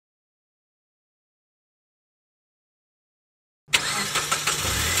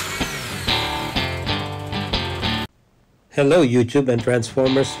Hello YouTube and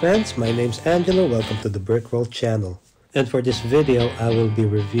Transformers fans, my name's Angelo, welcome to the Brickroll channel. And for this video, I will be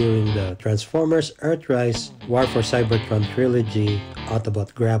reviewing the Transformers Earthrise War for Cybertron Trilogy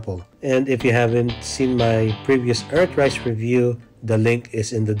Autobot Grapple. And if you haven't seen my previous Earthrise review, the link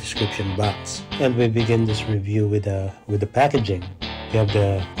is in the description box. And we begin this review with the packaging. You have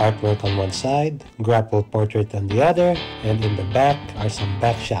the artwork on one side, Grapple portrait on the other, and in the back are some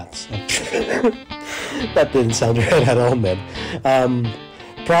back shots. That didn't sound right at all, man.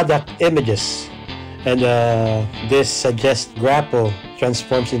 Product images. And this suggests Grapple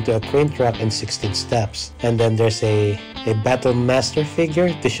transforms into a crane truck in 16 steps. And then there's a Battle Master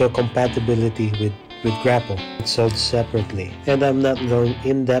figure to show compatibility with Grapple. It's sold separately. And I'm not going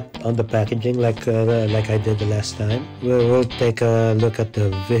in depth on the packaging like I did the last time. We'll take a look at the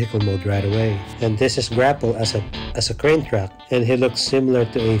vehicle mode right away. And this is Grapple as a crane truck. And he looks similar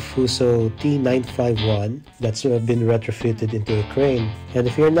to a Fuso T951 that's been retrofitted into a crane. And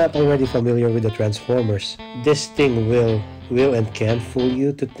if you're not already familiar with the Transformers, this thing will and can fool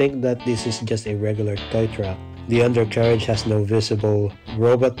you to think that this is just a regular toy truck. The undercarriage has no visible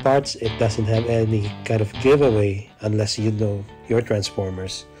robot parts. It doesn't have any kind of giveaway unless you know your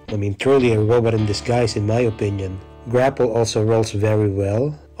Transformers. I mean, truly a robot in disguise in my opinion. Grapple also rolls very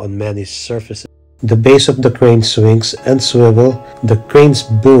well on many surfaces. The base of the crane swings and swivel, the crane's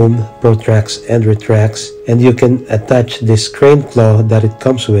boom protracts and retracts, and you can attach this crane claw that it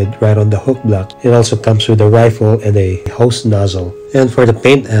comes with right on the hook block. It also comes with a rifle and a hose nozzle. And for the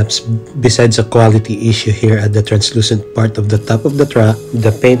paint apps, besides a quality issue here at the translucent part of the top of the truck,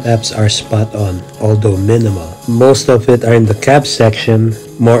 the paint apps are spot on, although minimal. Most of it are in the cab section,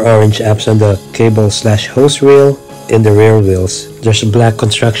 more orange apps on the cable/hose reel. In the rear wheels, there's black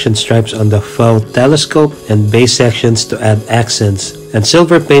construction stripes on the foul telescope and base sections to add accents, and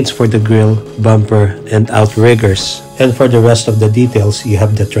silver paints for the grille, bumper, and outriggers. And for the rest of the details, you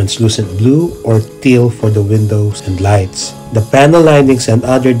have the translucent blue or teal for the windows and lights. The panel linings and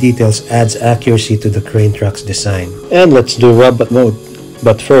other details adds accuracy to the crane truck's design. And let's do robot mode.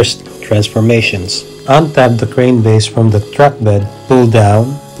 But first, transformations. Untap the crane base from the truck bed, pull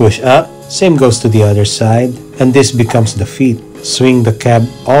down, push up, same goes to the other side, and this becomes the feet. Swing the cab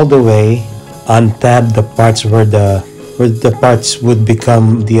all the way, untab the parts where the parts would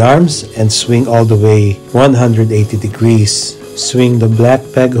become the arms, and swing all the way 180 degrees. Swing the black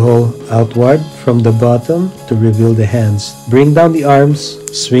peg hole outward from the bottom to reveal the hands. Bring down the arms,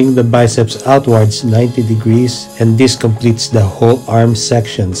 swing the biceps outwards 90 degrees, and this completes the whole arm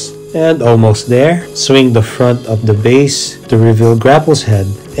sections. And almost there, swing the front of the base to reveal Grapple's head,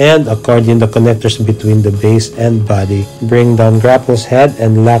 and accordion the connectors between the base and body. Bring down Grapple's head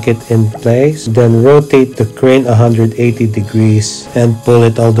and lock it in place, then rotate the crane 180 degrees and pull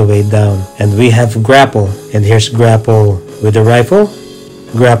it all the way down. And we have Grapple. And here's Grapple with a rifle,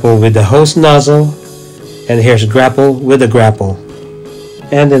 Grapple with the hose nozzle, and here's Grapple with a grapple.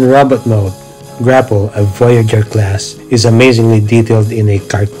 And in robot mode, Grapple, a Voyager class, is amazingly detailed in a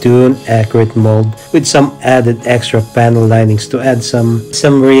cartoon accurate mold with some added extra panel linings to add some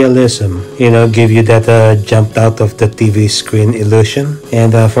realism. You know, give you that jumped out of the TV screen illusion.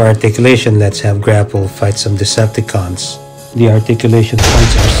 And for articulation, let's have Grapple fight some Decepticons. The articulation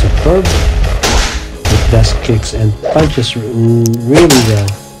points are superb. It does kicks and punches really well.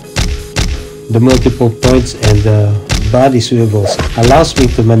 The multiple points and body swivels allows me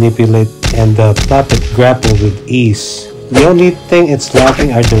to manipulate and puppet Grapple with ease. The only thing it's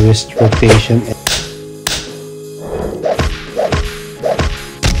lacking are the wrist rotation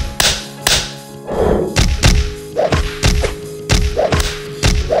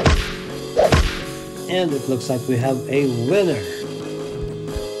and it looks like we have a winner.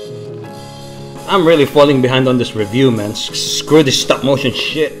 I'm really falling behind on this review, man. Screw this stop motion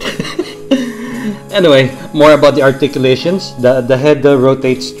shit. Anyway, more about the articulations. The head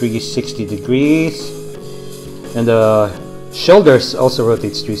rotates 360 degrees, and the shoulders also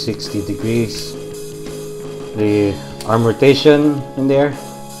rotates 360 degrees. The arm rotation in there,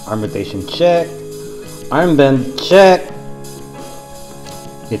 arm rotation check, arm bend check.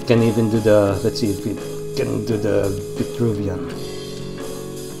 It can even do the, let's see if it can do the Vitruvian.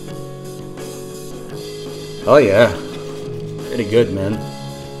 Oh yeah, pretty good, man.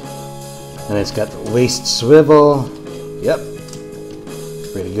 And it's got waist swivel. Yep,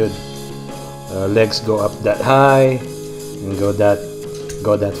 pretty good. Legs go up that high and go that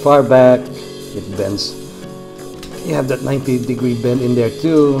far back. It bends. You have that 90-degree bend in there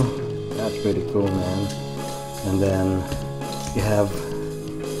too. That's pretty cool, man. And then you have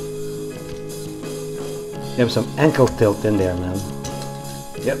some ankle tilt in there, man.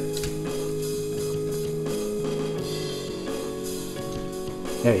 Yep.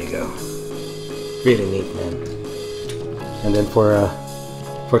 There you go. Really neat, man. And then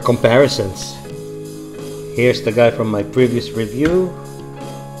for comparisons, here's the guy from my previous review,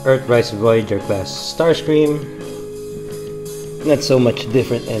 Earthrise Voyager class Starscream. Not so much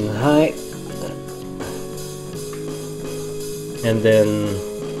different in height. And then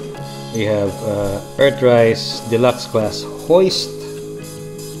we have Earthrise Deluxe class Hoist.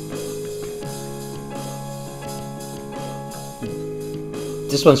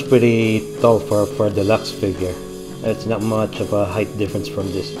 This one's pretty tall for a deluxe figure. It's not much of a height difference from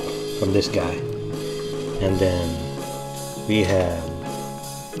this guy. And then we have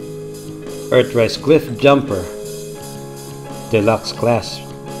Earthrise Cliff Jumper Deluxe class.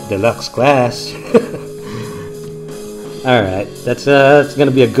 Alright, that's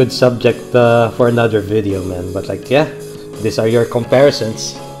gonna be a good subject for another video, man. But like, yeah, these are your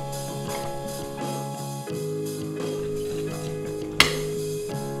comparisons.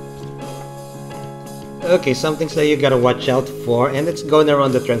 Okay, some things that you gotta watch out for, and it's going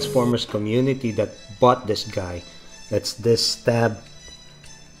around the Transformers community that bought this guy. That's this tab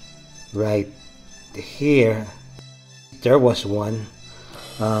right here. There was one.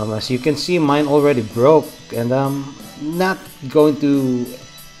 As you can see, mine already broke, and I'm not going to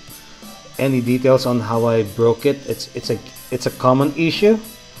any details on how I broke it. It's a common issue.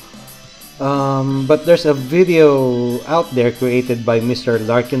 But there's a video out there created by Mr.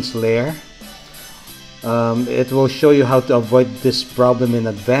 Larkin's Lair. It will show you how to avoid this problem in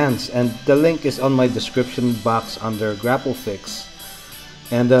advance, and the link is on my description box under Grapple Fix.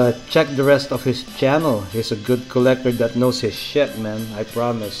 And check the rest of his channel. He's a good collector that knows his shit, man, I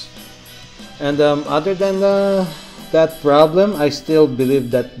promise. And other than that problem, I still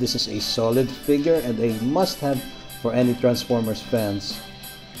believe that this is a solid figure and a must-have for any Transformers fans.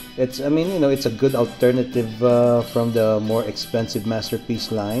 I mean, you know, it's a good alternative from the more expensive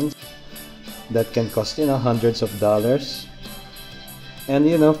Masterpiece lines that can cost, you know, hundreds of dollars. And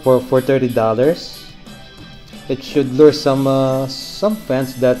you know, for $30, it should lure some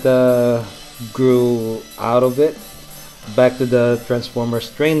fans that grew out of it back to the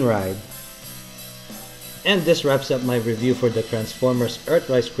Transformers train ride. And this wraps up my review for the Transformers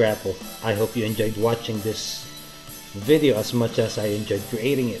Earthrise Grapple. I hope you enjoyed watching this video as much as I enjoyed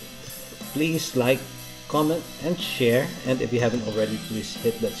creating it. Please like, comment, and share. And if you haven't already, please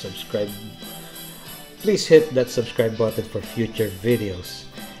hit that subscribe button for future videos.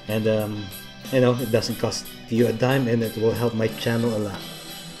 And you know, it doesn't cost you a dime, and it will help my channel a lot.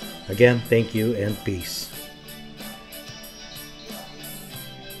 Again, thank you and peace.